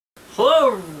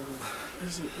Hello!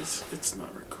 It's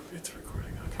not recording. It's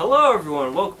recording. Okay. Hello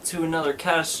everyone, welcome to another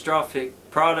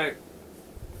Catastrophic product.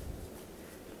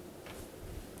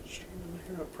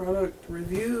 Product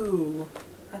review.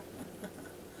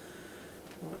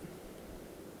 What?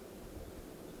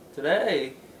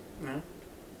 Today, No.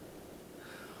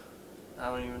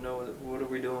 I don't even know what are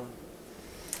we doing.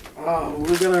 Oh,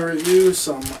 we're gonna review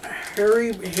some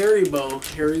Haribo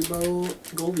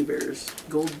Goldie Bears.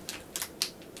 Gold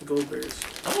Bears.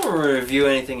 I don't want to review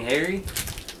anything hairy.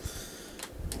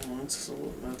 Oh,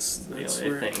 that's The where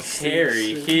only thing it's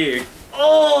hairy here.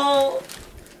 Oh!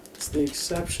 It's the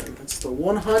exception. It's the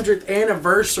 100th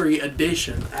anniversary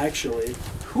edition, actually.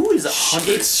 Who is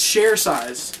 100? It's share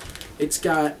size. It's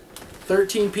got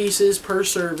 13 pieces per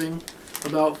serving,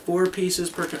 about 4 pieces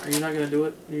per. Are you not gonna do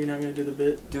it? Are you not gonna do the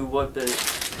bit? Do what bit?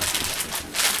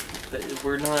 But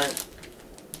we're not. It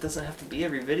doesn't have to be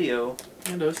every video.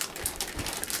 It does.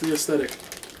 It's the aesthetic.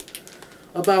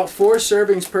 About 4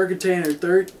 servings per container.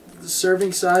 The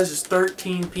serving size is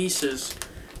 13 pieces,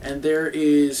 and there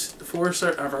is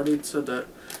I've already said that.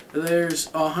 There's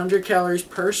 100 calories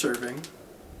per serving,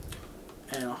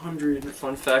 and 100.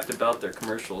 Fun fact about their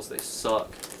commercials: they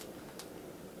suck.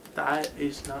 That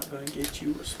is not going to get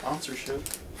you a sponsorship.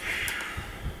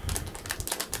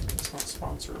 It's not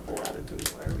sponsorable attitude.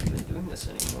 Why are we even doing this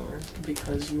anymore?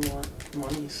 Because you want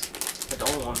monies. I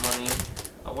don't want money.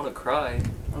 I want to cry.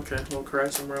 Okay, we'll cry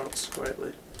somewhere else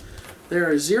quietly. There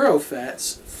are 0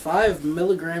 fats, 5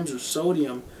 milligrams of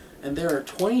sodium, and there are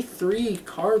 23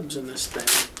 carbs in this thing.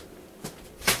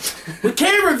 We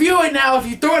can't review it now if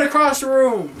you throw it across the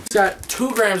room. It's got 2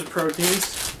 grams of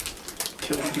proteins.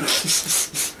 Killing you.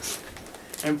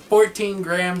 And 14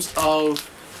 grams of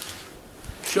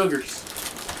sugars.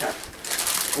 Okay.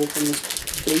 Open this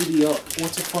baby up.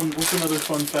 What's another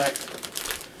fun fact?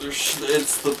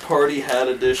 It's the party hat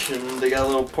edition. They got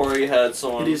little party hats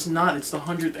on. It is not. It's the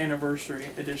 100th anniversary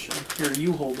edition. Here,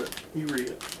 you hold it. You read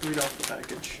it. Read off the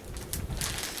package.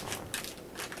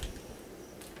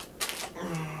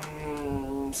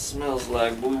 Smells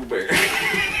like blueberry.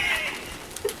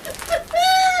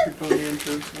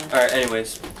 Alright,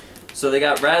 anyways. So they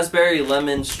got raspberry,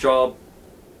 lemon, why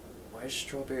is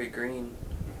strawberry green?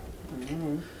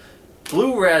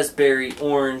 Blue raspberry,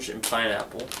 orange, and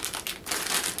pineapple.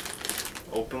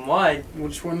 Open wide.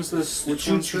 Which one is this? Which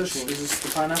one is this? Is this the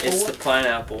pineapple It's one? the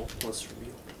pineapple. Let's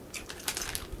review.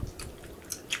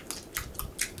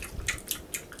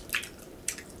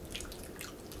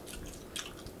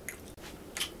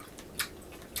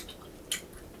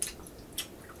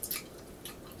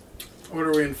 What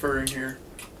are we inferring here?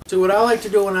 So what I like to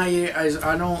do when I eat is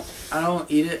I don't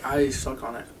eat it. I suck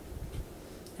on it.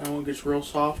 And when it gets real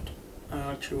soft,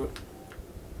 I chew it.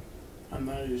 And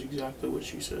that is exactly what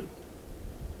she said.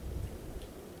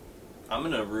 I'm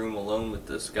in a room alone with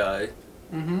this guy.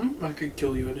 I could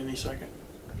kill you at any second.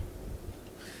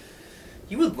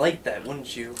 You would like that,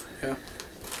 wouldn't you? Yeah.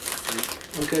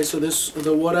 Okay, so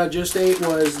what I just ate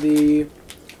was the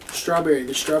strawberry.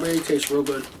 The strawberry tastes real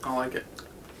good. I like it.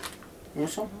 Want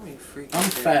some? I'm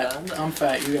fat. I'm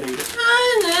fat. You gotta eat it.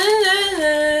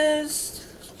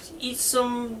 Eat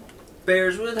some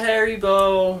bears with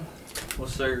Haribo.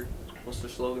 What's their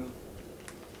slogan?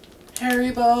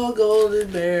 Haribo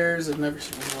Golden Bears. I've never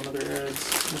seen one of their ads.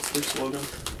 What's their slogan?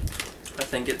 I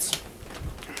think it's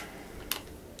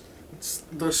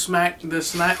the snack the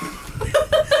snack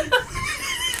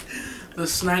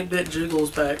that jiggles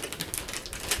back.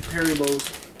 Haribo's.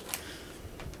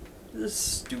 this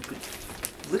stupid.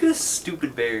 Look at this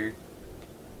stupid bear.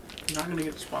 You're not gonna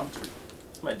get sponsored.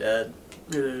 It's my dad.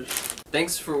 It is.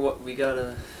 Thanks for what we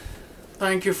gotta.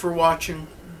 Thank you for watching.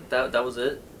 That was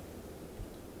it.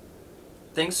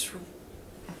 Thanks for.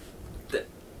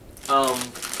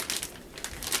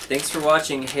 Thanks for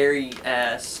watching Hairy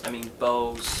Ass. I mean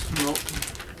Bows. Nope.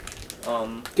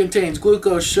 Contains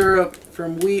glucose syrup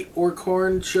from wheat or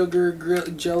corn, sugar,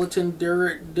 gelatin,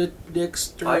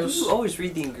 dextrose. Why do you always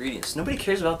read the ingredients? Nobody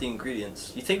cares about the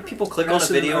ingredients. You think people click on a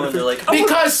video and they're like,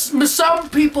 because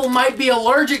some people might be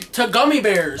allergic to gummy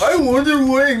bears. I wonder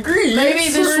what ingredients. Maybe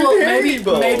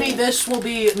this will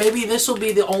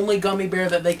be the only gummy bear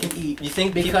that they can eat. You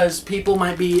think because people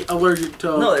might be allergic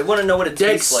to? No, they want to know what it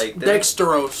tastes like.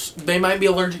 Dextrose. They might be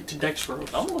allergic to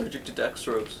dextrose. I'm allergic to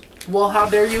dextrose. Well, how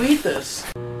dare you eat this?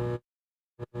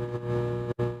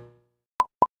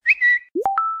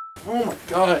 Oh my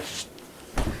gosh.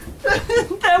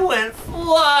 That went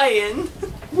flying.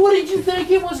 What did you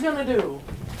think it was gonna do?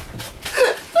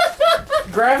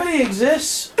 Gravity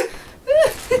exists.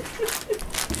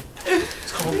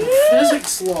 It's called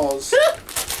physics laws.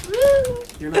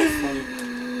 You're not funny.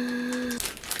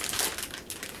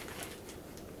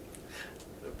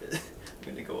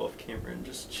 camera and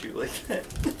just chew like that.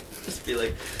 Just be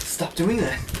like, stop doing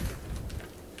that.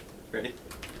 Ready?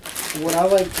 What I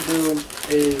like to do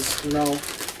is, you know...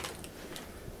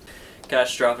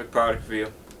 Catastrophic product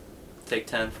review. Take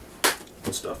 10.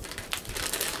 Good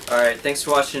stuff. Alright, thanks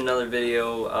for watching another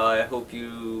video. I hope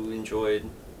you enjoyed.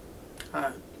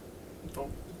 I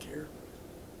don't care.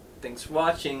 Thanks for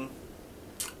watching.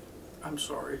 I'm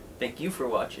sorry. Thank you for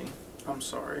watching. I'm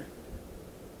sorry.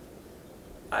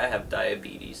 I have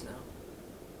diabetes now.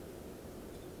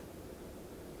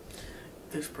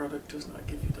 This product does not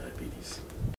give you diabetes.